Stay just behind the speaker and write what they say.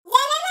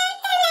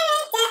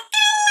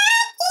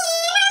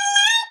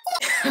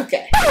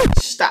Okay,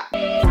 stop.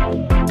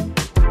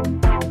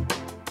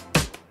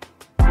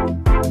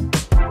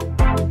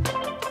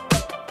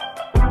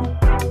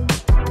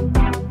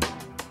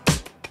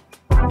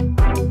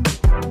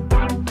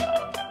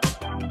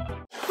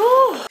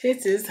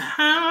 This is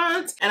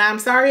hot. And I'm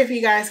sorry if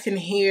you guys can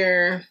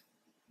hear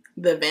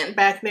the vent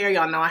back there.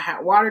 Y'all know I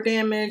had water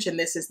damage and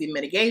this is the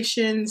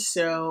mitigation.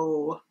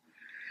 So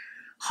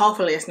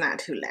hopefully it's not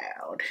too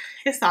loud.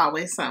 It's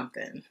always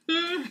something.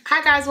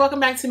 Hi guys, welcome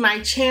back to my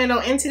channel.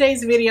 In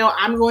today's video,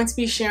 I'm going to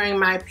be sharing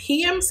my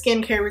PM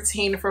skincare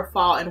routine for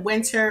fall and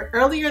winter.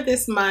 Earlier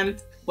this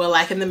month, well,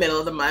 like in the middle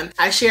of the month,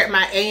 I shared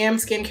my AM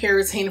skincare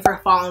routine for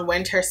fall and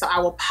winter, so I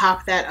will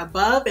pop that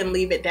above and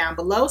leave it down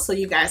below so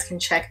you guys can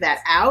check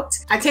that out.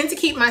 I tend to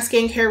keep my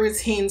skincare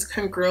routines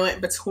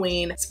congruent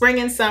between spring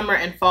and summer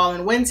and fall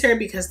and winter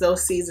because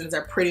those seasons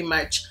are pretty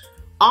much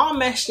all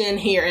meshed in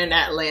here in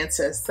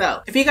Atlanta.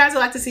 So if you guys would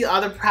like to see all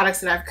the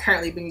products that I've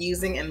currently been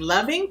using and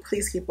loving,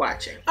 please keep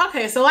watching.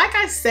 Okay, so like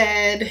I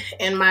said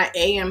in my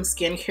AM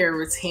skincare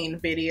routine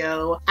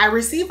video, I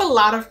receive a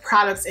lot of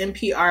products in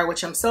PR,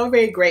 which I'm so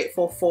very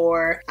grateful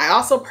for. I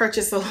also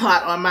purchase a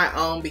lot on my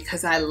own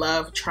because I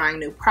love trying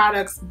new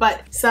products,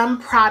 but some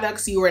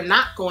products you are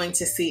not going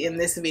to see in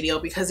this video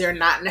because they're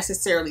not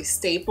necessarily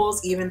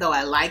staples, even though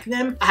I like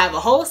them. I have a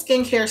whole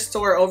skincare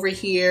store over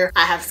here.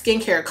 I have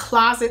skincare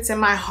closets in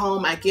my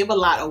home. I give a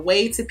lot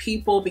away to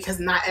people because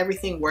not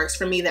everything works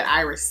for me that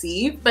I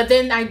receive. But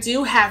then I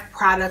do have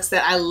products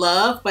that I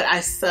love, but I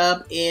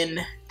sub in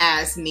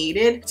as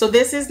needed. So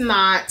this is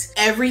not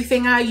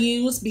everything I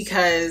use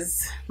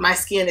because my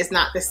skin is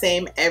not the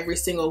same every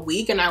single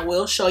week, and I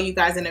will show you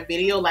guys in a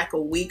video like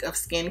a week of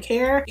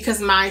skincare because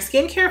my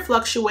skincare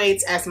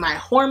fluctuates as my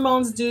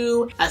hormones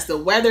do, as the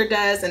weather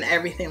does, and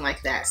everything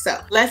like that. So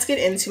let's get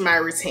into my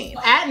routine.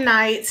 At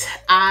night,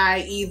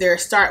 I either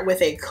start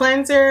with a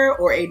cleanser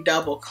or a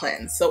double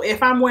cleanse. So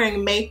if I'm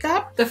wearing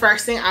makeup, the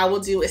first thing I will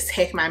do is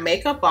take my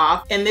makeup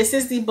off, and this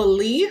is the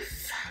Belief,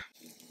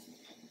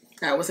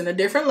 that was in a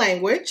different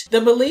language,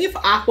 the Belief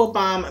Aqua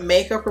Bomb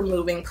Makeup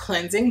Removing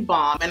Cleansing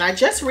Balm. And I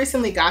just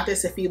recently got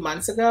this a few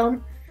months ago.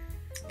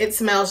 It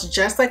smells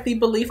just like the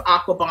Belief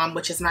Aqua Bomb,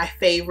 which is my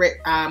favorite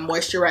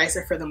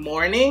moisturizer for the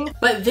morning.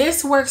 But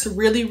this works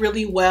really,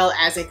 really well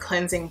as a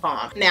cleansing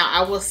balm. Now,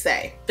 I will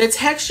say, the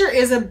texture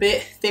is a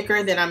bit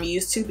thicker than I'm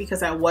used to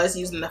because I was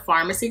using the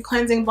Pharmacy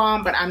cleansing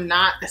balm, but I'm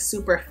not a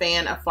super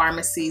fan of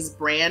Pharmacy's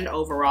brand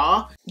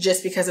overall,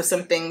 just because of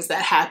some things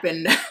that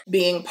happened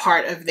being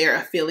part of their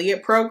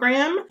affiliate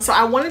program. So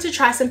I wanted to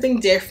try something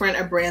different,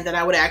 a brand that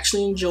I would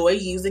actually enjoy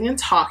using and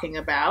talking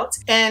about.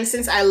 And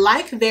since I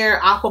like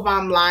their Aqua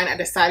Bomb line, I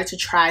decided to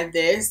try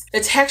this.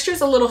 The texture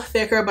is a little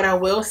thicker, but I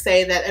will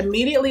say that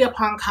immediately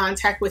upon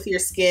contact with your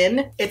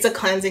skin, it's a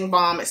cleansing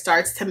balm. It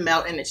starts to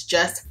melt and it's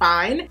just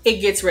fine.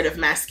 It gets rid of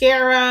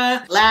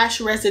mascara,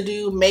 lash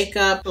residue,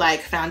 makeup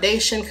like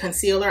foundation,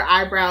 concealer,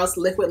 eyebrows,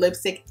 liquid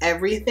lipstick,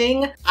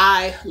 everything.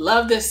 I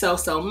love this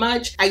so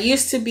much. I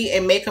used to be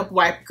a makeup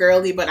wipe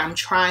girly, but I'm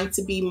trying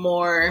to be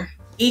more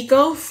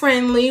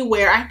eco-friendly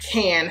where I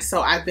can.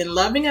 So I've been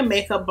loving a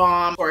makeup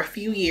balm for a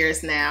few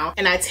years now,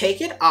 and I take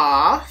it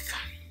off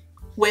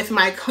with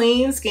my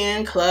Clean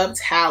Skin Club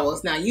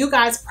towels. Now, you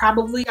guys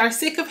probably are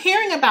sick of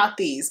hearing about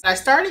these. I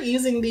started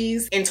using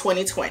these in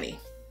 2020.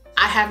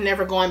 I have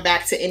never gone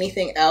back to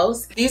anything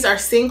else. These are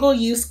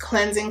single-use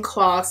cleansing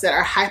cloths that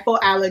are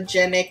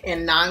hypoallergenic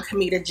and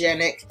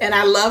non-comedogenic, and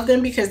I love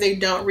them because they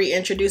don't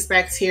reintroduce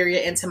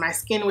bacteria into my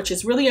skin, which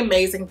is really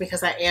amazing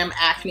because I am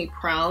acne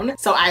prone.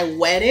 So I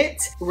wet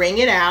it, wring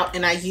it out,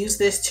 and I use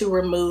this to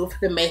remove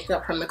the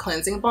makeup from the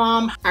cleansing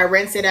balm. I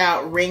rinse it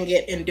out, wring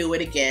it, and do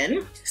it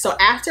again. So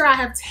after I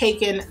have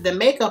taken the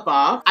makeup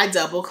off, I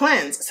double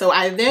cleanse. So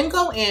I then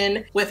go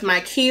in with my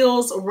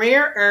Kiehl's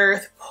Rare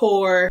Earth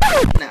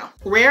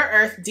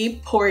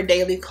Deep Pore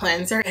Daily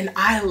Cleanser, and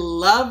I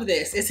love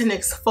this. It's an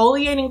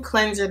exfoliating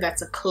cleanser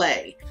that's a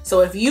clay.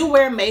 So if you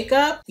wear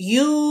makeup,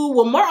 you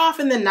will more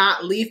often than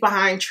not leave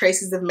behind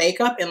traces of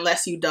makeup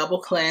unless you double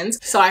cleanse.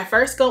 So I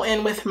first go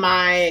in with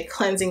my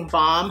cleansing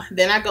balm,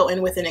 then I go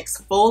in with an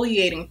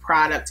exfoliating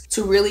product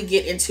to really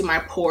get into my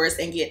pores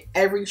and get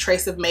every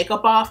trace of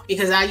makeup off,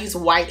 because I use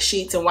white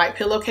sheets and white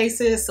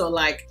pillowcases. So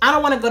like, I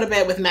don't want to go to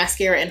bed with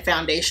mascara and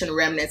foundation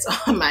remnants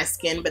on my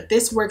skin, but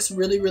this works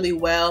really, really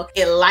well.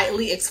 It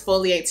lightly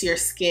exfoliates your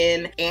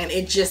skin and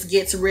it just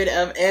gets rid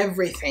of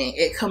everything.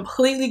 It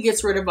completely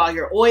gets rid of all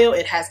your oil.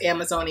 It has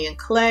Amazonian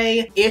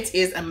clay. It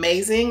is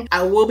amazing.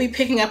 I will be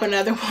picking up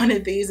another one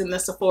of these in the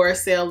Sephora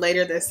sale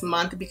later this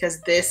month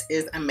because this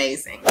is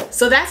amazing.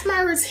 So that's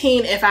my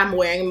routine if I'm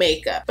wearing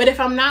makeup. But if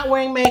I'm not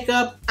wearing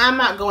makeup, I'm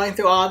not going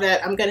through all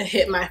that. I'm gonna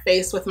hit my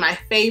face with my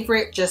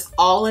favorite, just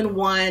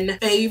all-in-one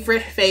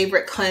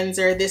favorite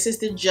cleanser. This is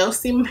the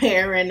Josie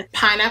Maran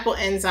Pineapple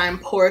Enzyme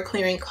Pore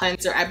Clearing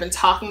Cleanser. I've been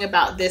talking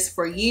about this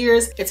for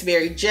years. It's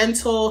very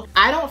gentle.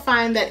 I don't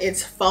find that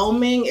it's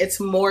foaming. It's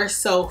more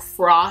so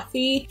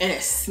frothy and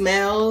it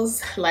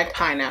smells like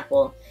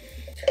pineapple.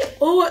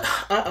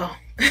 Oh,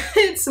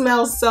 It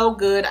smells so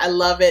good. I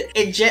love it.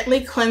 It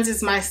gently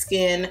cleanses my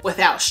skin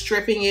without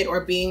stripping it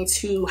or being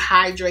too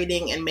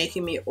hydrating and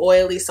making me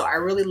oily. So I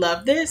really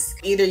love this,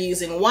 either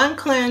using one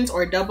cleanse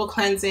or double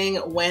cleansing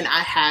when I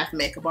have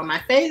makeup on my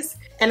face.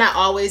 And I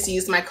always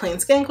use my Clean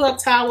Skin Club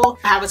towel.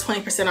 I have a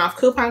 20% off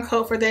coupon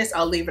code for this.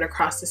 I'll leave it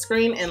across the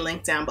screen and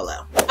link down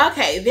below.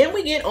 Okay, then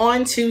we get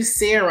on to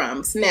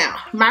serums. Now,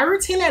 my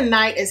routine at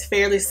night is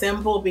fairly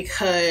simple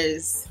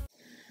because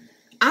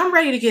I'm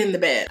ready to get in the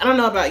bed. I don't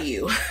know about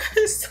you.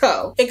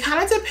 So it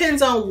kind of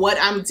depends on what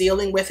I'm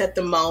dealing with at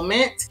the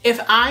moment.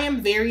 If I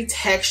am very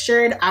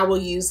textured, I will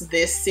use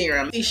this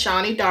serum, the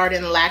Shani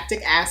Darden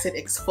Lactic Acid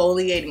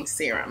Exfoliating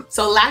Serum.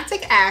 So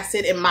lactic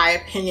acid, in my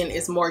opinion,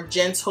 is more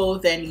gentle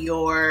than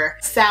your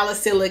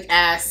salicylic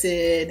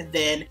acid,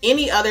 than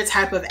any other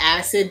type of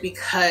acid,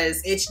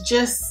 because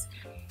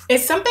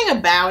it's something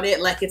about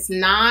it, like it's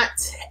not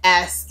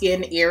as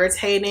skin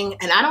irritating,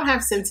 and I don't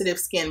have sensitive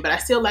skin, but I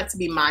still like to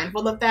be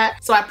mindful of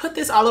that. So I put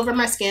this all over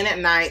my skin at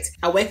night.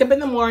 I wake up in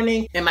the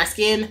morning and my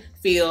skin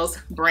feels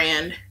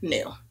brand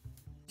new.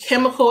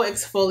 Chemical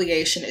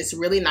exfoliation is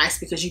really nice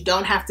because you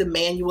don't have to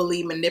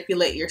manually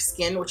manipulate your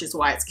skin, which is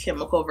why it's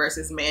chemical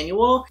versus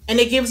manual. And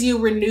it gives you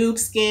renewed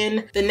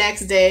skin the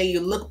next day. You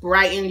look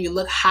brightened, you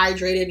look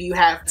hydrated, you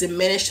have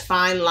diminished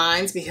fine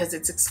lines because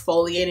it's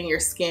exfoliating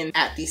your skin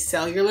at the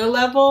cellular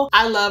level.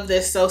 I love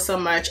this so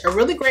much. A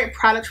really great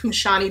product from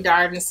Shani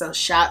Darden, so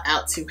shout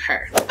out to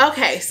her.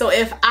 Okay, so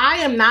if I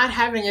am not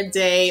having a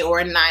day or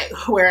a night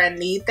where I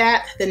need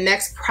that, the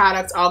next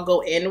product I'll go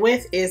in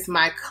with is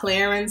my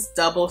Clarins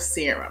Double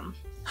Serum.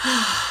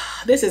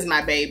 This is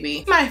my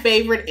baby. My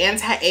favorite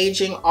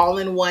anti-aging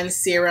all-in-one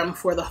serum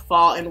for the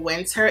fall and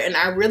winter, and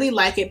I really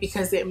like it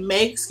because it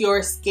makes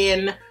your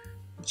skin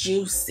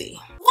juicy.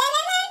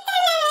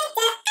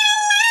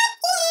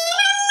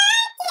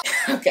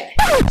 Okay,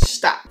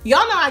 stop.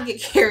 Y'all know I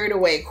get carried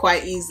away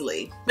quite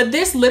easily, but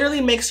this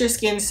literally makes your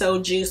skin so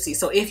juicy.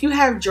 So if you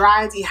have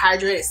dry,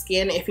 dehydrated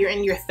skin, if you're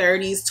in your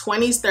 30s,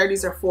 20s,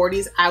 30s, or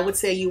 40s, I would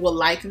say you will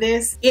like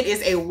this. It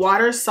is a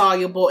water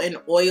soluble and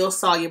oil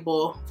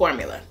soluble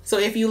formula. So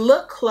if you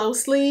look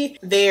closely,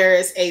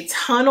 there's a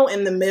tunnel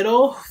in the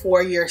middle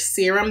for your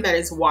serum that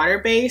is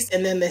water-based,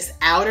 and then this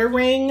outer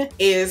ring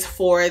is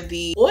for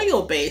the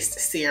oil-based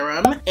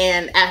serum.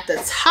 And at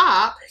the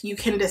top, you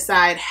can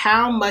decide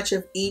how much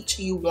of each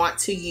you want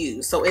to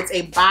use. So it's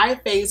a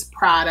bi-phase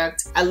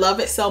product. I love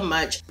it so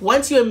much.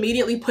 Once you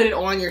immediately put it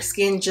on, your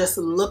skin just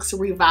looks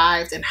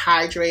revived and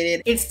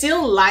hydrated. It's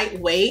still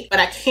lightweight, but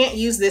I can't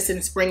use this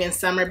in spring and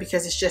summer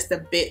because it's just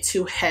a bit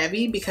too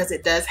heavy because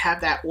it does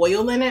have that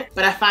oil in it.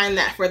 But I find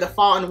that for the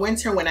fall and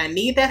winter when I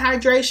need that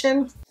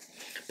hydration,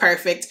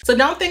 perfect. So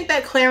don't think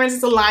that Clarins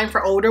is a line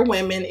for older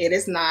women. It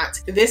is not.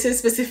 This is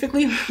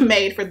specifically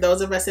made for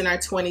those of us in our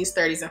 20s,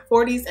 30s, and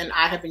 40s, and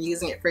I have been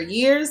using it for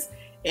years.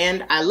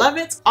 And I love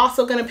it.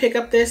 Also gonna pick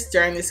up this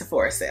during the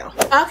Sephora sale.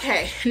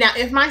 Okay, now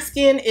if my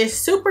skin is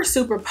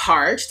super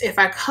parched, if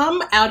I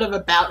come out of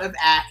a bout of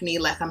acne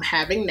like I'm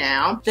having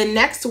now, the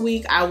next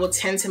week I will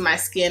tend to my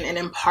skin and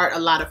impart a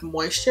lot of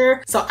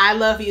moisture. So I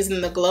love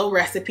using the Glow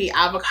Recipe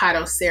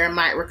Avocado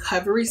Ceramide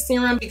Recovery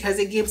Serum because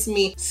it gives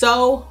me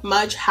so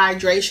much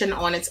hydration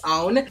on its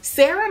own.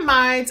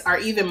 Ceramides are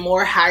even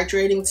more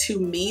hydrating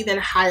to me than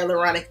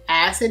hyaluronic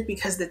acid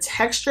because the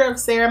texture of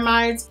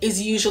ceramides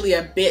is usually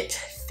a bit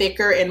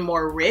thicker and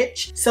more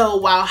rich. So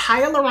while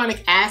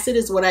hyaluronic acid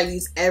is what I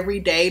use every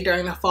day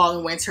during the fall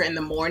and winter in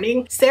the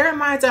morning,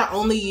 ceramides I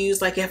only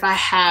use like if I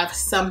have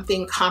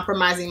something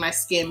compromising my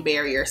skin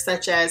barrier,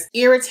 such as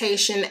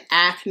irritation,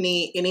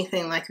 acne,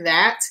 anything like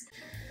that.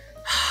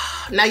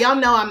 Now y'all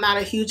know I'm not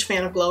a huge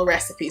fan of Glow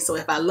Recipe, so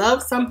if I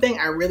love something,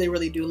 I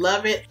really do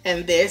love it,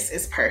 and this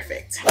is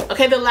perfect.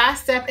 Okay, the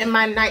last step in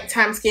my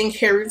nighttime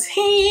skincare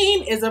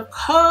routine is of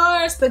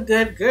course the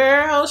good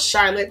girl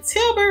Charlotte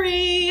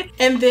Tilbury,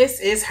 and this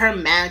is her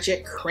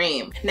Magic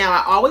Cream. Now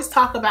I always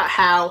talk about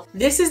how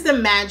this is the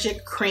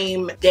Magic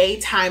Cream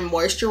daytime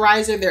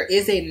moisturizer. There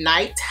is a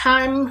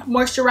nighttime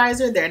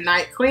moisturizer, their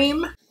night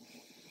cream.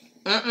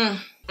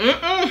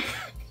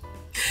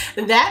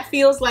 That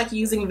feels like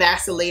using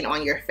Vaseline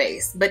on your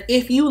face. But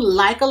if you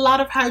like a lot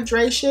of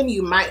hydration,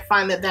 you might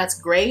find that that's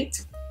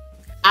great.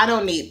 I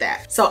don't need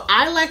that. So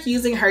I like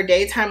using her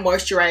daytime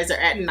moisturizer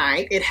at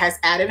night. It has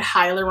added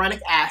hyaluronic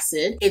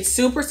acid. It's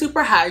super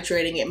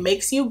hydrating. It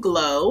makes you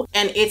glow,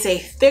 and it's a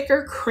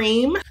thicker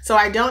cream. So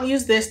I don't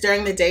use this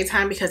during the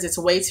daytime because it's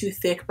way too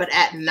thick, but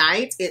at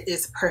night it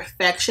is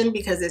perfection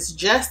because it's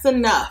just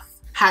enough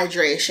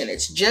hydration.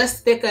 It's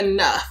just thick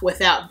enough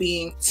without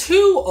being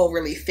too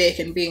overly thick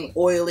and being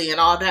oily and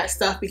all that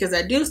stuff, because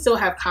I do still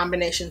have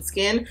combination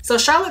skin. So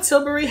Charlotte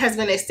Tilbury has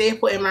been a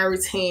staple in my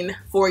routine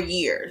for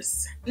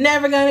years.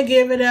 Never gonna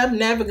give it up,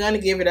 never gonna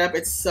give it up.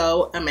 It's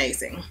so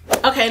amazing.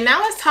 Okay,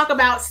 now let's talk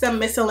about some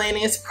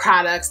miscellaneous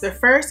products. The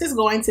first is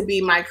going to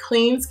be my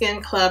Clean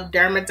Skin Club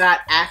Dermadot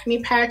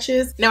acne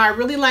patches. Now I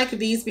really like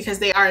these because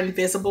they are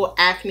invisible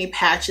acne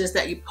patches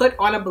that you put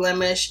on a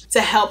blemish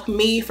to help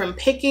me from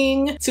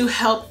picking, to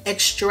help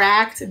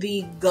extract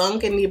the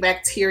gunk and the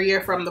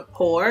bacteria from the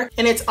pore.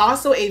 And it's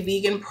also a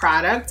vegan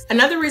product.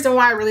 Another reason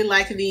why I really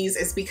like these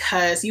is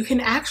because you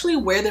can actually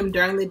wear them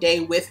during the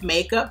day with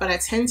makeup, but I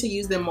tend to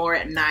use them more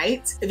at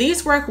night.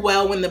 These work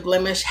well when the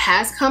blemish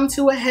has come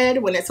to a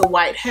head, when it's a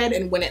whitehead,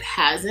 and when it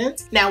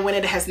hasn't. Now when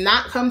it has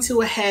not come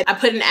to a head, I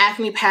put an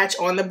acne patch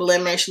on the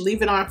blemish,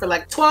 leave it on for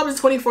like 12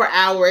 to 24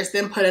 hours,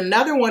 then put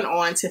another one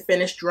on to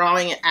finish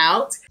drawing it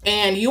out.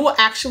 And you will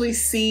actually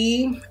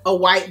see a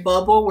white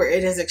bubble where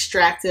it has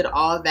extracted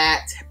all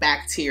that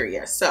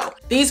bacteria. So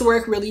these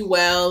work really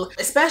well,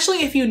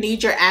 especially if you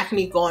need your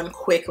acne going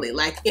quickly.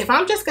 Like if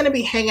I'm just gonna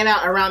be hanging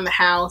out around the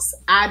house,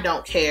 I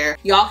don't care.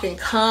 Y'all can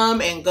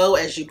come and go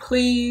as you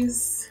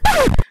please.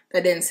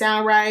 That didn't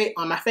sound right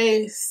on my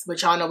face,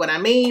 but y'all know what I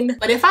mean.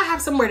 But if I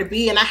have somewhere to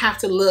be and I have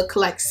to look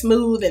like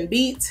smooth and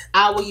beat,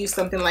 I will use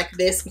something like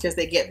this because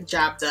they get the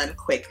job done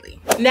quickly.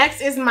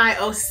 Next is my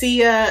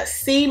Osea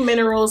Sea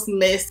Minerals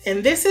Mist,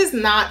 and this is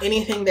not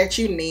anything that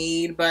you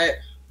need, but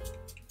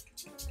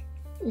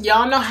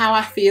y'all know how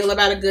I feel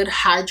about a good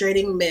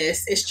hydrating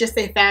mist. It's just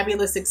a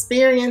fabulous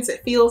experience.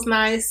 It feels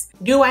nice.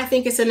 Do I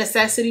think it's a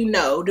necessity?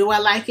 No. Do I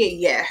like it?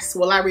 Yes.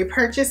 Will I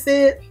repurchase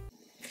it?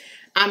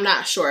 I'm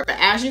not sure, but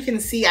as you can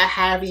see, I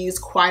have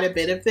used quite a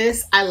bit of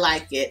this. I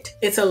like it.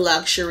 It's a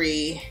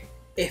luxury.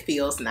 It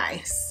feels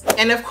nice.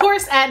 And of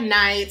course at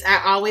night,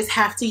 I always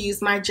have to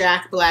use my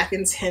Jack Black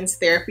Intense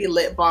Therapy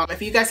Lip Balm.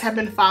 If you guys have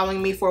been following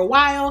me for a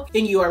while,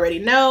 then you already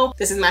know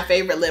this is my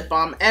favorite lip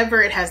balm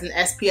ever. It has an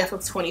SPF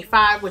of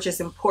 25, which is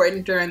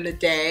important during the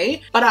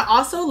day. But I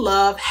also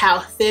love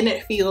how thin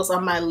it feels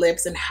on my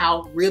lips and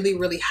how really,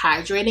 really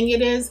hydrating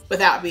it is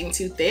without being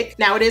too thick.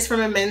 Now it is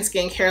from a men's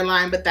skincare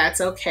line, but that's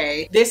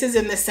okay. This is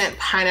in the scent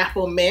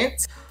Pineapple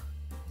Mint.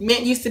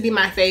 Mint used to be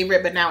my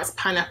favorite, but now it's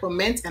Pineapple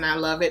Mint, and I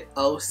love it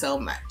oh so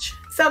much.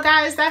 So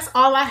guys, that's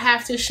all I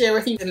have to share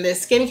with you in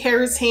this skincare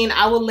routine.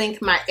 I will link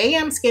my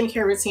AM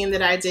skincare routine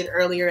that I did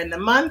earlier in the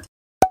month.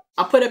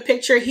 I'll put a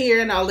picture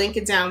here and I'll link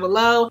it down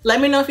below.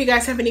 Let me know if you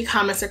guys have any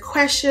comments or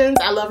questions.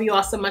 I love you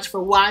all so much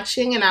for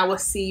watching, and I will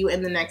see you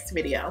in the next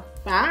video.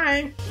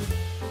 Bye.